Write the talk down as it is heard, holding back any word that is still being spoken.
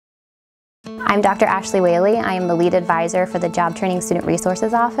I'm Dr. Ashley Whaley. I am the lead advisor for the Job Training Student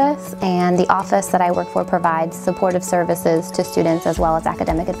Resources Office, and the office that I work for provides supportive services to students as well as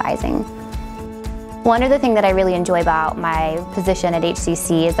academic advising. One other thing that I really enjoy about my position at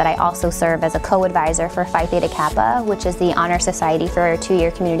HCC is that I also serve as a co-advisor for Phi Theta Kappa, which is the honor society for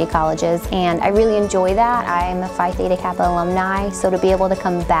two-year community colleges, and I really enjoy that. I'm a Phi Theta Kappa alumni, so to be able to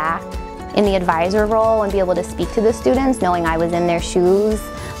come back in the advisor role and be able to speak to the students, knowing I was in their shoes,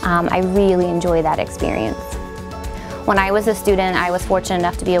 I really enjoy that experience. When I was a student, I was fortunate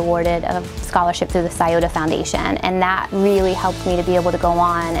enough to be awarded a scholarship through the Sciota Foundation, and that really helped me to be able to go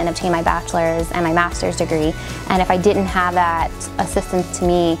on and obtain my bachelor's and my master's degree. And if I didn't have that assistance to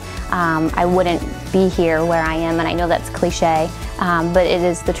me, I wouldn't be here where I am, and I know that's cliche, but it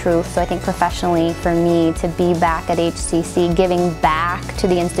is the truth. So I think professionally for me to be back at HCC, giving back to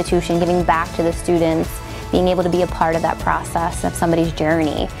the institution, giving back to the students, being able to be a part of that process of somebody's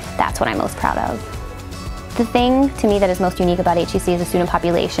journey, that's what I'm most proud of. The thing to me that is most unique about HCC is the student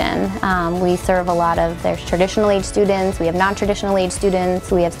population. We serve a lot of, there's traditional age students, we have non-traditional age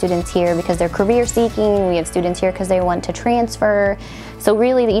students, we have students here because they're career seeking, we have students here because they want to transfer. So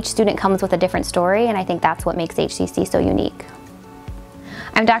really each student comes with a different story, and I think that's what makes HCC so unique.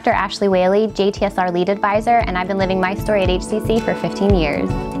 I'm Dr. Ashley Whaley, JTSR lead advisor, and I've been living my story at HCC for 15 years.